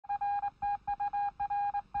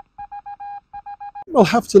I'll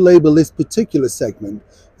have to label this particular segment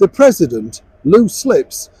The President, Loose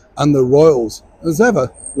Lips and the Royals. As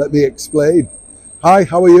ever, let me explain. Hi,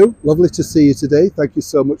 how are you? Lovely to see you today. Thank you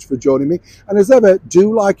so much for joining me. And as ever,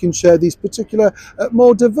 do like and share these particular,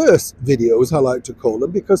 more diverse videos, I like to call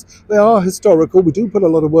them, because they are historical. We do put a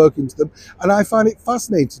lot of work into them. And I find it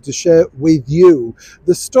fascinating to share with you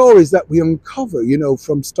the stories that we uncover, you know,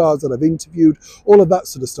 from stars that I've interviewed, all of that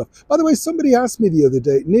sort of stuff. By the way, somebody asked me the other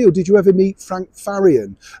day, Neil, did you ever meet Frank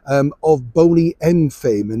Farian of Boney M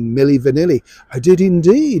fame and Milli Vanilli? I did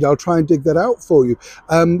indeed. I'll try and dig that out for you.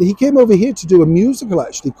 He came over here to do a musical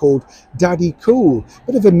actually called Daddy Cool.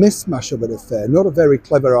 Bit of a mismatch of an affair, not a very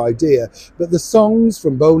clever idea, but the songs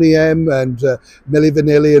from Boney M and Milli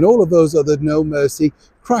Vanilli and all of those other No Mercy,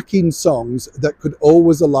 cracking songs that could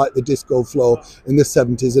always alight the disco floor in the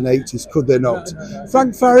 70s and 80s, could they not?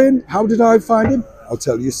 Frank Farian, how did I find him? I'll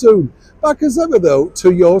tell you soon. Back as ever though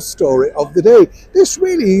to your story of the day. This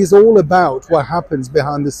really is all about what happens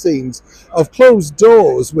behind the scenes of closed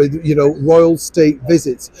doors with, you know, royal state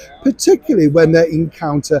visits, particularly when they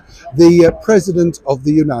encounter the President of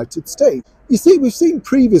the United States. You see, we've seen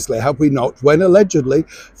previously, have we not, when allegedly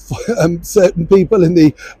certain people in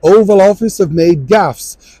the Oval Office have made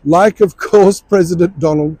gaffes, like, of course, President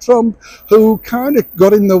Donald Trump, who kind of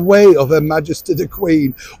got in the way of Her Majesty the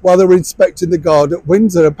Queen while they were inspecting the guard at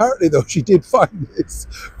Windsor. Apparently, though, she did find this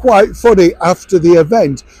quite funny after the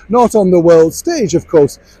event, not on the world stage, of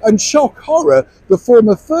course. And shock horror, the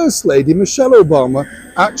former First Lady, Michelle Obama,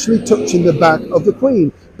 actually touching the back of the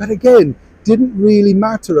Queen. But again, didn't really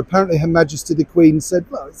matter. Apparently Her Majesty the Queen said,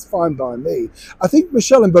 well, it's fine by me. I think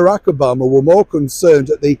Michelle and Barack Obama were more concerned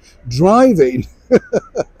at the driving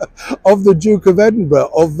of the Duke of Edinburgh,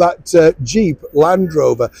 of that Jeep Land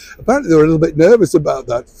Rover. Apparently they were a little bit nervous about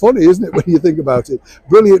that. Funny, isn't it, when you think about it?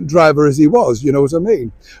 Brilliant driver as he was, you know what I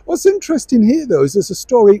mean? What's interesting here, though, is there's a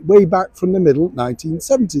story way back from the middle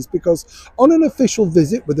 1970s, because on an official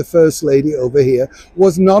visit with the First Lady over here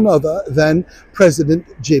was none other than President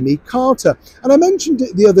Jimmy Carter. And I mentioned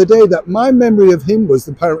it the other day that my memory of him was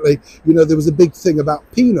apparently, you know, there was a big thing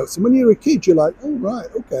about peanuts. And when you're a kid, you're like, oh, right,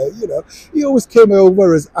 okay, you know. He always came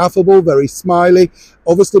over as affable, very smiley.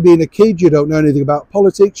 Obviously, being a kid, you don't know anything about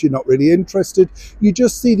politics. You're not really interested. You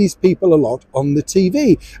just see these people a lot on the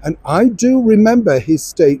TV. And I do remember his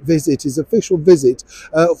state visit, his official visit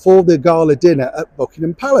for the gala dinner at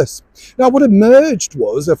Buckingham Palace. Now, what emerged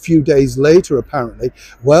was a few days later, apparently,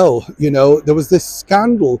 well, you know, there was this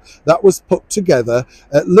scandal that was put together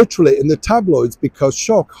literally in the tabloids because,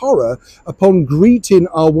 shock horror, upon greeting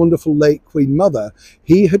our wonderful late Queen Mother,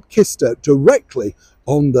 he had kissed her directly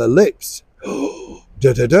on the lips.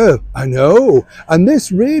 I know. And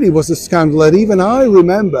this really was a scandal that even I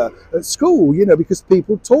remember at school, you know, because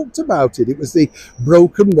people talked about it. It was the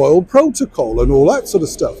broken royal protocol and all that sort of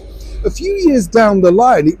stuff. A few years down the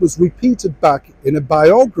line, it was repeated back in a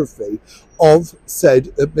biography of said,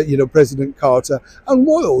 you know, President Carter and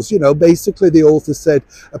royals. You know, basically the author said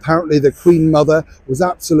apparently the Queen Mother was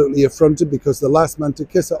absolutely affronted because the last man to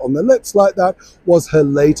kiss her on the lips like that was her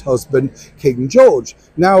late husband, King George.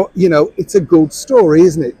 Now, you know, it's a good story,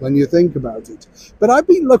 isn't it, when you think about it? But I've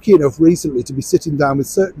been lucky enough recently to be sitting down with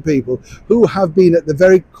certain people who have been at the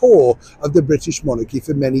very core of the British monarchy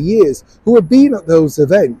for many years, who have been at those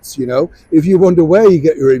events, you know. If you wonder where you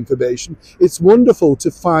get your information, it's wonderful to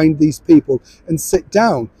find these people and sit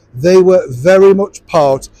down. They were very much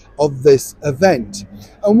part of this event.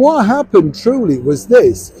 And what happened truly was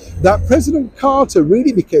this, that President Carter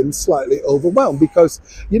really became slightly overwhelmed because,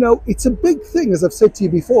 you know, it's a big thing, as I've said to you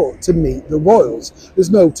before, to meet the royals. There's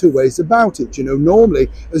no two ways about it. You know, normally,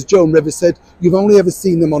 as Joan Rivers said, you've only ever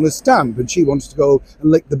seen them on a stamp, and she wanted to go and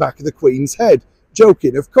lick the back of the Queen's head.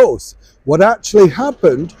 Joking, of course. What actually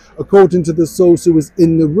happened, according to the source who was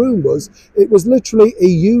in the room, was it was literally a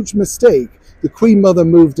huge mistake. The Queen Mother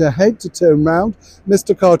moved her head to turn round.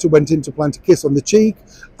 Mr. Carter went in to plant a kiss on the cheek.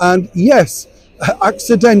 And yes,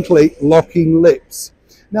 accidentally locking lips.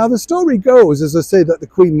 Now, the story goes, as I say, that the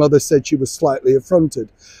Queen Mother said she was slightly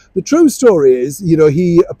affronted. The true story is, you know,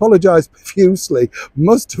 he apologised profusely,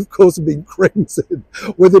 must of course have been crimson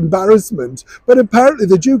with embarrassment, but apparently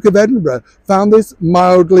the Duke of Edinburgh found this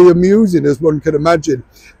mildly amusing, as one can imagine,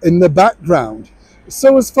 in the background.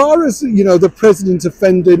 So as far as, you know, the president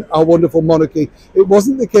offending our wonderful monarchy, it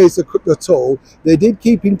wasn't the case at all. They did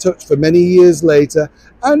keep in touch for many years later.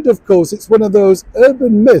 And of course, it's one of those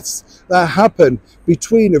urban myths that happen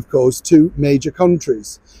between, of course, two major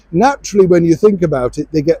countries. Naturally, when you think about it,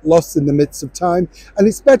 they get lost in the midst of time. And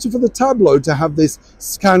it's better for the tabloid to have this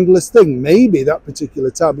scandalous thing. Maybe that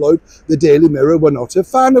particular tabloid, the Daily Mirror, were not a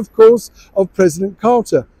fan, of course, of President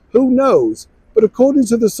Carter. Who knows? But according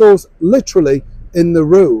to the source literally in the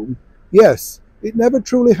room, yes, it never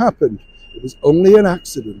truly happened. It was only an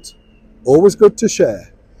accident. Always good to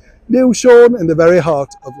share. Neil Sean in the very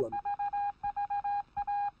heart of London.